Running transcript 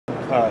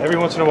Every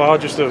once in a while,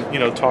 just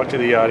to talk to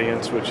the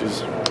audience, which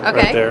is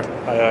right there.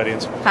 Hi,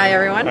 audience. Hi,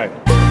 everyone. Hi.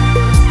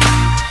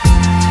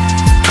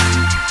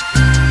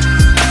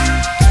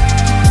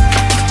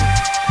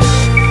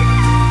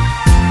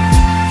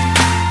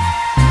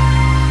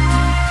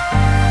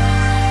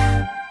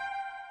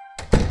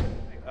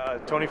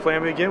 Tony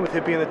Flamme again with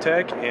Hippie and the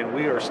Tech, and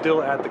we are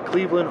still at the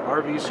Cleveland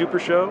RV Super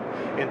Show.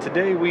 And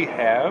today we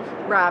have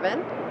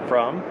Robin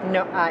from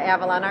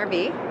Avalon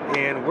RV,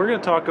 and we're going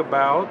to talk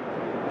about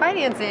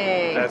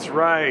financing. That's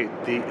right,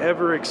 the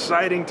ever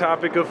exciting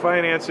topic of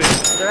financing.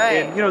 That's right.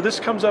 And this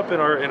comes up in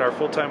our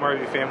full-time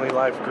RV family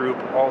life group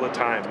all the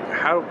time.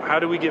 How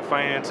do we get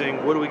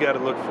financing? What do we got to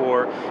look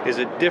for? Is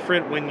it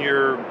different when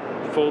you're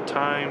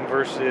full-time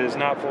versus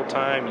not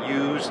full-time,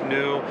 used,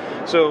 new?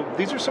 So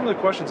these are some of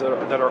the questions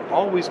that are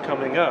always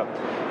coming up.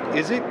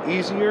 Is it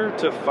easier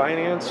to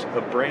finance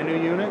a brand new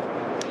unit?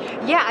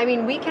 Yeah, I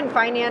mean, we can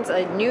finance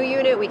a new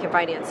unit, we can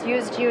finance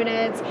used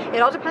units. It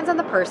all depends on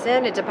the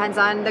person, it depends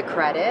on the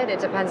credit, it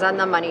depends on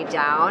the money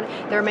down.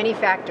 There are many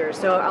factors.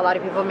 So a lot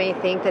of people may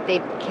think that they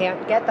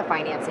can't get the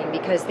financing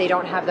because they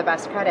don't have the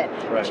best credit.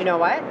 Right. But you know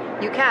what?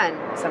 You can.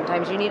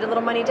 Sometimes you need a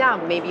little money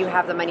down. Maybe you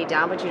have the money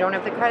down, but you don't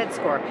have the credit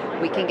score.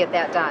 We can get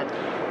that done.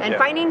 And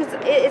finance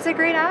is a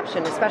great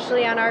option,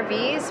 especially on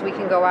RVs. We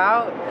can go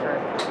out for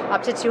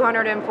up to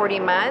 240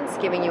 months,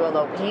 giving you a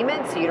low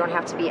payment, so you don't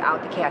have to be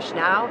out the cash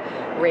now.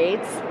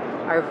 Rates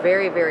are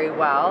very, very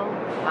well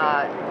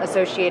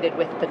associated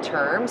with the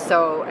term.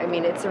 So, I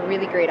mean, it's a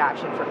really great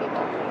option for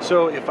people.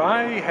 So if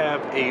I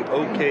have a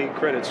okay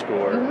credit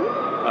score,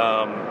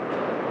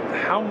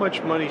 how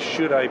much money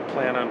should I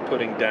plan on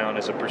putting down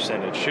as a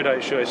percentage? Should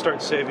I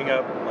start saving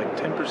up like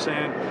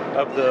 10%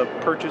 of the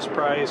purchase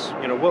price?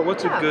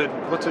 What's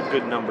a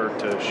good number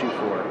to shoot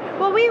for?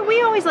 Well,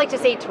 we always like to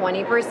say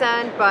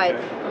 20%, but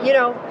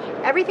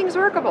everything's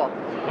workable.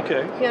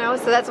 Okay.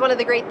 So that's one of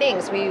the great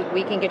things.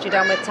 We can get you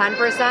done with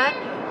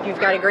 10%. If you've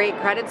got a great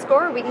credit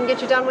score, we can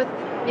get you done with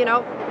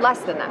less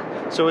than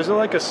that. So is it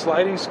like a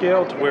sliding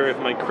scale to where if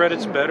my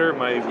credit's better,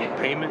 my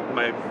payment,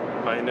 my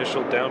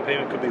initial down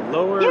payment could be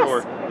lower?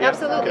 Yes,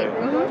 absolutely.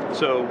 Okay.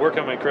 So work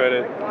on my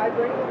credit,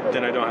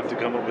 then I don't have to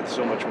come up with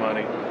so much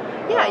money.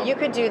 Yeah, you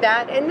could do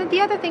that. And the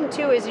other thing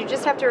too is you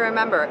just have to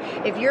remember,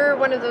 if you're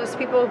one of those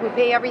people who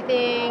pay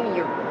everything,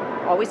 you're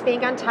always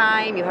paying on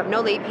time, you have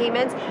no late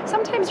payments,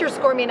 sometimes your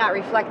score may not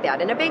reflect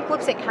that. And a bank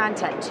looks at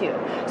content too.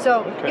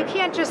 So you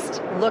can't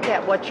just look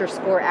at what your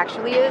score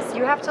actually is,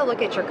 you have to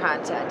look at your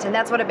content. And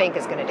that's what a bank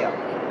is going to do.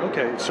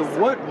 Okay, so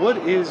what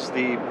is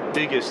the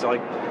biggest,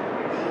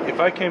 if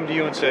I came to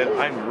you and said,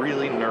 I'm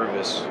really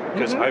nervous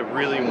because I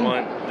really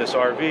want this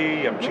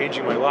RV, I'm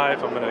changing my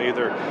life, I'm going to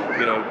either,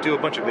 do a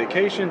bunch of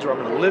vacations or I'm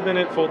going to live in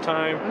it full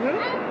time.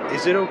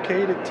 Is it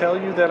okay to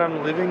tell you that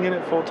I'm living in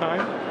it full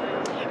time?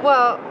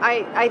 Well,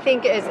 I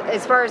think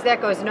as far as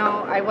that goes,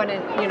 no, I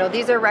wouldn't.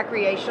 These are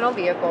recreational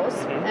vehicles,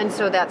 and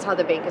so that's how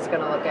the bank is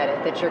going to look at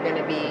it, that you're going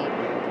to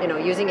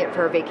be, using it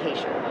for a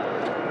vacation.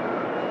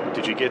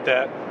 Did you get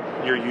that?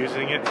 You're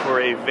using it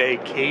for a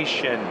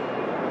vacation.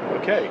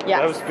 Okay, yes.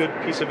 That was a good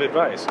piece of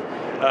advice.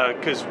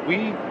 Because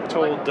we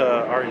told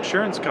our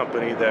insurance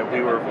company that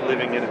we were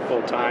living in it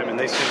full time, and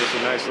they sent us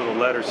a nice little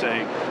letter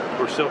saying,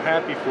 we're so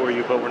happy for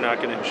you, but we're not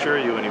going to insure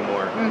you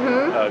anymore.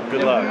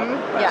 Good luck.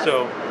 Yes.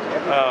 So,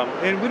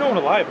 and we don't want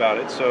to lie about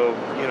it, so,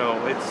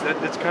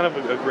 it's kind of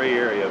a gray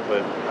area,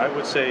 but I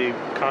would say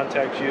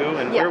contact you,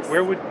 and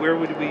where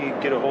would we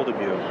get a hold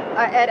of you?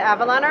 At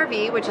Avalon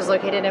RV, which is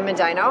located in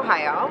Medina,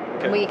 Ohio.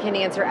 Okay. We can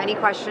answer any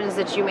questions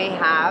that you may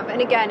have.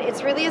 And again,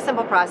 it's really a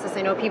simple process.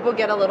 I know people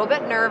get a little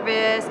bit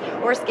nervous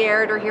or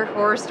scared or hear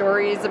horror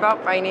stories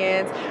about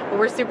finance, but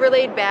we're super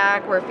laid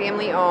back, we're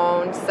family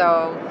owned,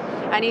 so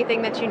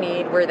anything that you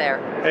need, we're there.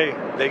 Hey,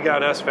 they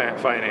got us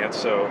finance,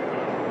 so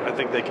I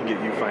think they can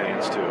get you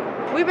financed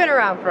too. We've been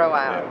around for a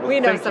while. Yeah, well, we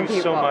know some people. Thank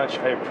you so much.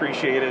 I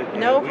appreciate it.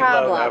 No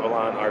problem. We love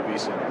Avalon RV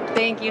Center.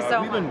 Thank you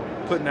so much. We've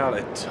been putting out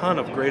a ton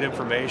of great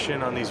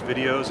information on these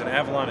videos, and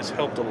Avalon has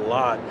helped a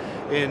lot.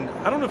 And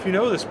I don't know if you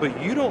know this,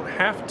 but you don't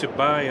have to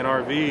buy an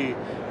RV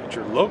at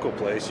your local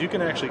place. You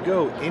can actually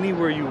go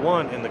anywhere you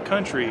want in the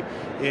country,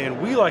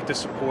 and we like to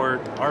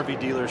support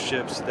RV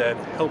dealerships that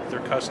help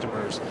their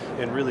customers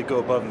and really go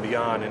above and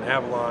beyond. And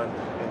Avalon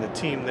and the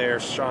team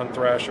there, Sean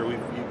Thrasher,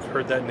 you've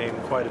heard that name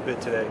quite a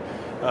bit today.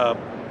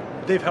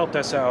 They've helped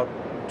us out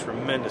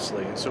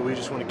tremendously, and so we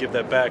just want to give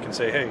that back and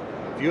say, hey,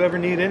 if you ever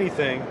need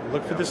anything,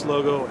 look for this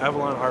logo,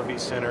 Avalon RV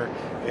Center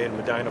in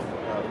Medina,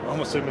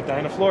 almost in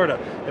Medina, Florida,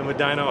 in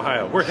Medina,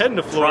 Ohio. We're heading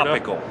to Florida.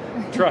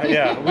 Tropical.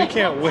 Yeah, we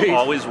can't wait.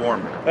 Always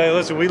warmer. Hey,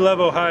 listen, we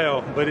love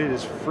Ohio, but it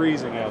is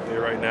freezing out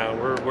there right now.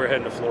 We're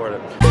heading to Florida.